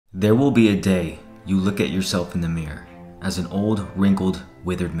There will be a day you look at yourself in the mirror as an old, wrinkled,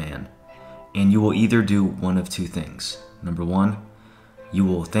 withered man, and you will either do one of two things. Number one, you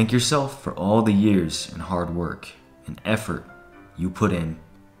will thank yourself for all the years and hard work and effort you put in,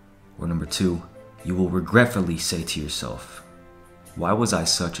 or number two, you will regretfully say to yourself, why was I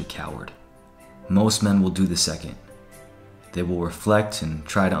such a coward? Most men will do the second. They will reflect and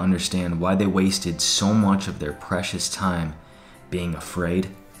try to understand why they wasted so much of their precious time being afraid,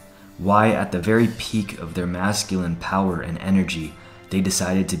 why at the very peak of their masculine power and energy they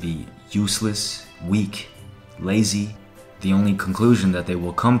decided to be useless, weak, lazy. The only conclusion that they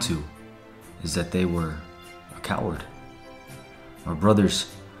will come to is that they were a coward. My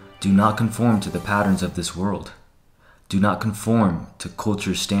brothers, do not conform to the patterns of this world. Do not conform to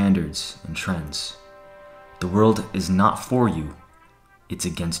culture standards and trends. The world is not for you, it's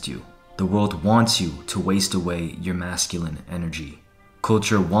against you. The world wants you to waste away your masculine energy.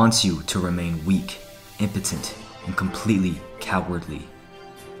 Culture wants you to remain weak, impotent, and completely cowardly.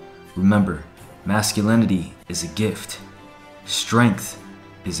 Remember, masculinity is a gift. Strength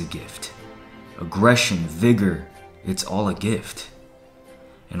is a gift. Aggression, vigor, it's all a gift.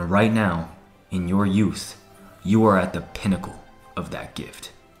 And right now, in your youth, you are at the pinnacle of that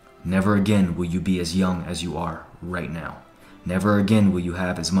gift. Never again will you be as young as you are right now. Never again will you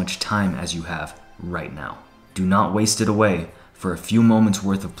have as much time as you have right now. Do not waste it away for a few moments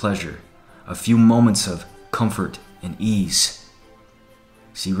worth of pleasure, a few moments of comfort and ease.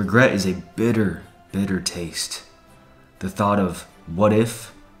 See, regret is a bitter, bitter taste. The thought of what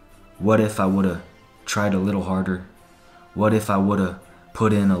if I would've tried a little harder? What if I would've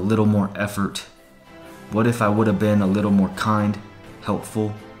put in a little more effort? What if I would've been a little more kind,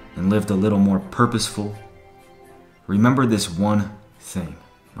 helpful, and lived a little more purposeful? Remember this one thing,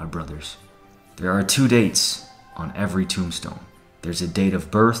 my brothers. There are two dates on every tombstone. There's a date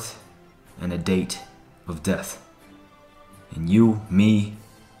of birth and a date of death. And you, me,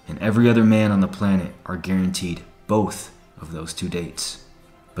 and every other man on the planet are guaranteed both of those two dates.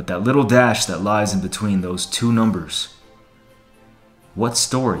 But that little dash that lies in between those two numbers, what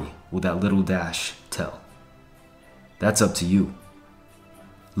story will that little dash tell? That's up to you.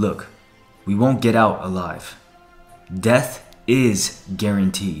 Look, we won't get out alive. Death is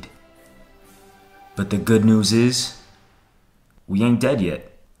guaranteed. But the good news is, we ain't dead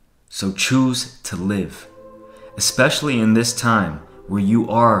yet. So choose to live. Especially in this time where you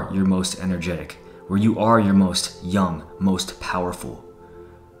are your most energetic, where you are your most young, most powerful.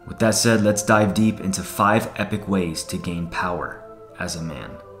 With that said, let's dive deep into 5 epic ways to gain power as a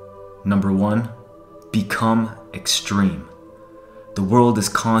man. Number 1, become extreme. The world is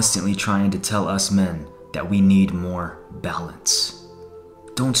constantly trying to tell us men that we need more balance.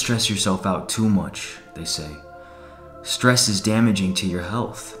 Don't stress yourself out too much, they say. Stress is damaging to your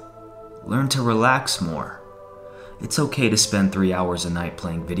health. Learn to relax more. It's okay to spend 3 hours a night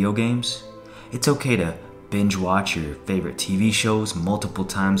playing video games. It's okay to binge watch your favorite TV shows multiple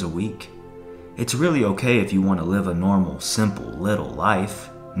times a week. It's really okay if you want to live a normal, simple, little life.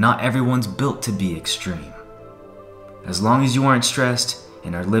 Not everyone's built to be extreme. As long as you aren't stressed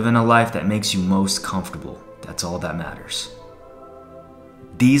and are living a life that makes you most comfortable, that's all that matters.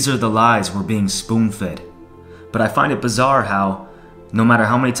 These are the lies we're being spoon-fed. But I find it bizarre how, no matter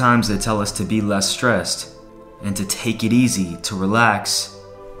how many times they tell us to be less stressed and to take it easy, to relax,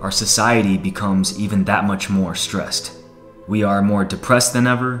 our society becomes even that much more stressed. We are more depressed than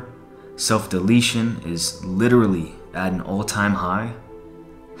ever. Self-deletion is literally at an all-time high.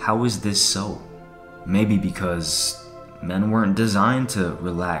 How is this so? Maybe because men weren't designed to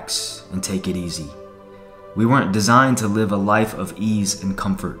relax and take it easy. We weren't designed to live a life of ease and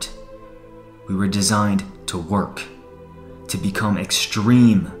comfort. We were designed to work, to become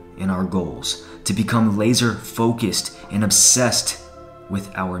extreme in our goals, to become laser focused and obsessed with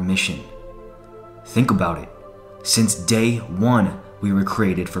our mission. Think about it. Since day one, we were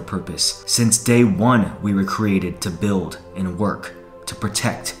created for purpose. Since day one, we were created to build and work, to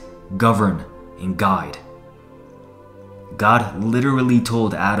protect, govern, and guide. God literally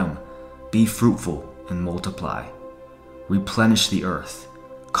told Adam, be fruitful and multiply. Replenish the earth.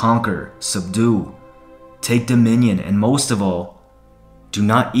 Conquer, subdue, take dominion, and most of all, do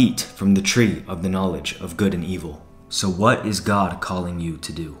not eat from the tree of the knowledge of good and evil. So what is God calling you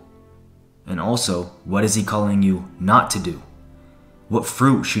to do? And also, what is He calling you not to do? What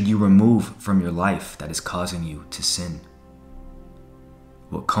fruit should you remove from your life that is causing you to sin?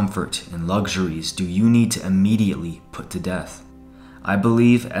 What comfort and luxuries do you need to immediately put to death? I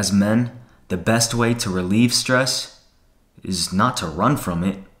believe as men, the best way to relieve stress is not to run from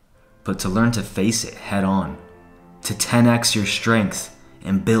it, but to learn to face it head on, to 10x your strength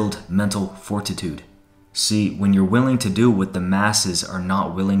and build mental fortitude. See, when you're willing to do what the masses are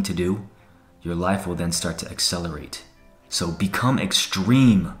not willing to do, your life will then start to accelerate. So become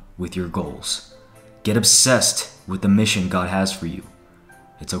extreme with your goals. Get obsessed with the mission God has for you.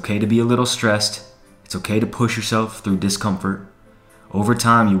 It's okay to be a little stressed. It's okay to push yourself through discomfort. Over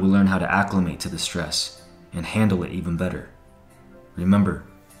time, you will learn how to acclimate to the stress and handle it even better. Remember,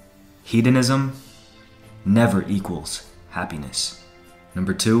 hedonism never equals happiness.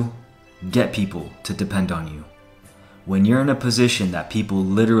 Number 2, get people to depend on you. When you're in a position that people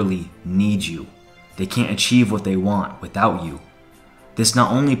literally need you, they can't achieve what they want without you. This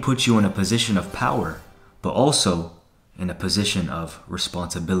not only puts you in a position of power, but also in a position of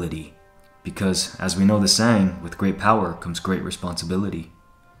responsibility. Because, as we know the saying, with great power comes great responsibility.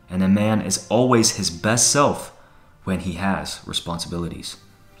 And a man is always his best self when he has responsibilities.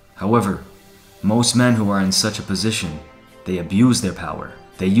 However, most men who are in such a position, they abuse their power.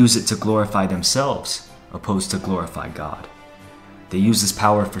 They use it to glorify themselves, opposed to glorify God. They use this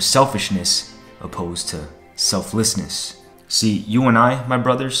power for selfishness, opposed to selflessness. See, you and I, my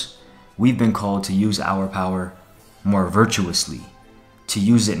brothers, we've been called to use our power more virtuously, to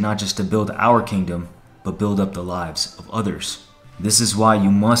use it not just to build our kingdom, but build up the lives of others. This is why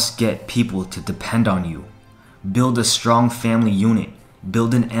you must get people to depend on you. Build a strong family unit,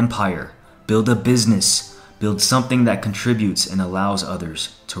 build an empire, build a business, build something that contributes and allows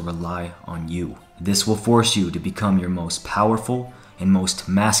others to rely on you. This will force you to become your most powerful and most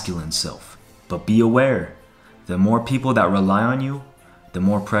masculine self. But be aware, the more people that rely on you, the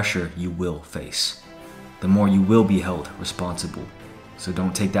more pressure you will face. The more you will be held responsible. So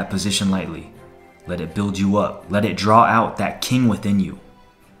don't take that position lightly. Let it build you up. Let it draw out that king within you.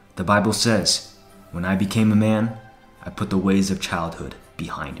 The Bible says, when I became a man, I put the ways of childhood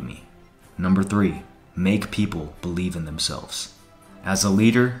behind me. Number 3, make people believe in themselves. As a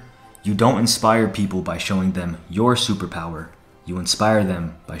leader, you don't inspire people by showing them your superpower. You inspire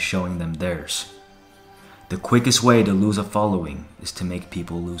them by showing them theirs. The quickest way to lose a following is to make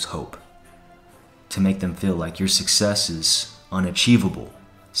people lose hope. To make them feel like your success is unachievable.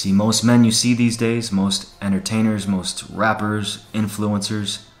 See, most men you see these days, most entertainers, most rappers,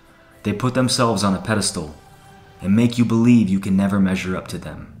 influencers, they put themselves on a pedestal and make you believe you can never measure up to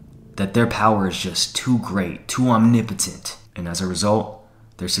them. That their power is just too great, too omnipotent. And as a result,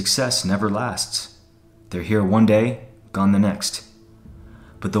 their success never lasts. They're here one day, gone the next.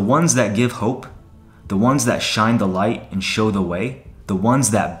 But the ones that give hope, the ones that shine the light and show the way, the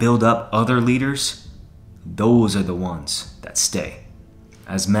ones that build up other leaders, those are the ones that stay.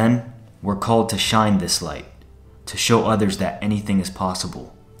 As men, we're called to shine this light, to show others that anything is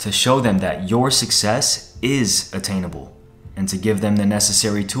possible, to show them that your success is attainable, and to give them the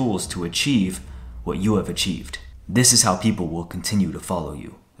necessary tools to achieve what you have achieved. This is how people will continue to follow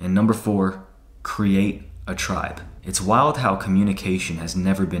you. And number 4, create a tribe. It's wild how communication has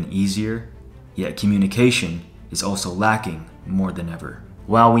never been easier, yet communication is also lacking more than ever.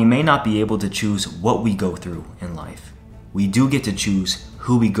 While we may not be able to choose what we go through in life, we do get to choose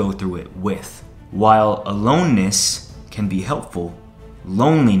who we go through it with. While aloneness can be helpful,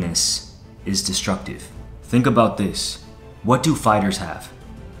 loneliness is destructive. Think about this. What do fighters have?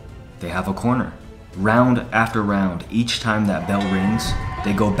 They have a corner. Round after round, each time that bell rings,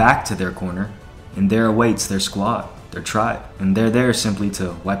 they go back to their corner, and there awaits their squad, their tribe. And they're there simply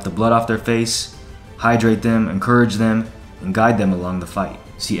to wipe the blood off their face, hydrate them, encourage them, and guide them along the fight.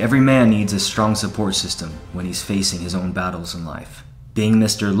 See, every man needs a strong support system when he's facing his own battles in life. Being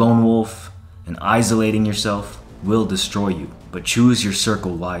Mr. Lone Wolf and isolating yourself will destroy you, but choose your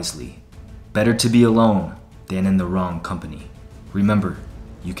circle wisely. Better to be alone than in the wrong company. Remember,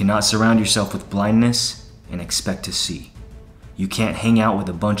 you cannot surround yourself with blindness and expect to see. You can't hang out with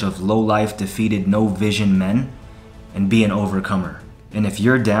a bunch of low-life, defeated, no-vision men and be an overcomer. And if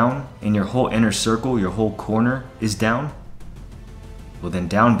you're down and your whole inner circle, your whole corner is down, well then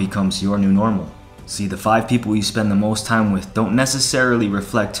down becomes your new normal. See, the 5 people you spend the most time with don't necessarily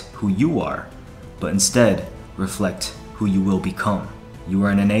reflect who you are, but instead reflect who you will become. You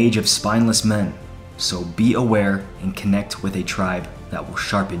are in an age of spineless men, so be aware and connect with a tribe that will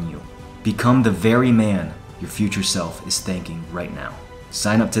sharpen you. Become the very man your future self is thanking right now.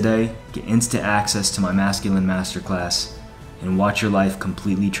 Sign up today, get instant access to my Masculine Masterclass, and watch your life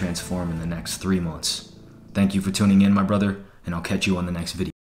completely transform in the next 3 months. Thank you for tuning in, my brother, and I'll catch you on the next video.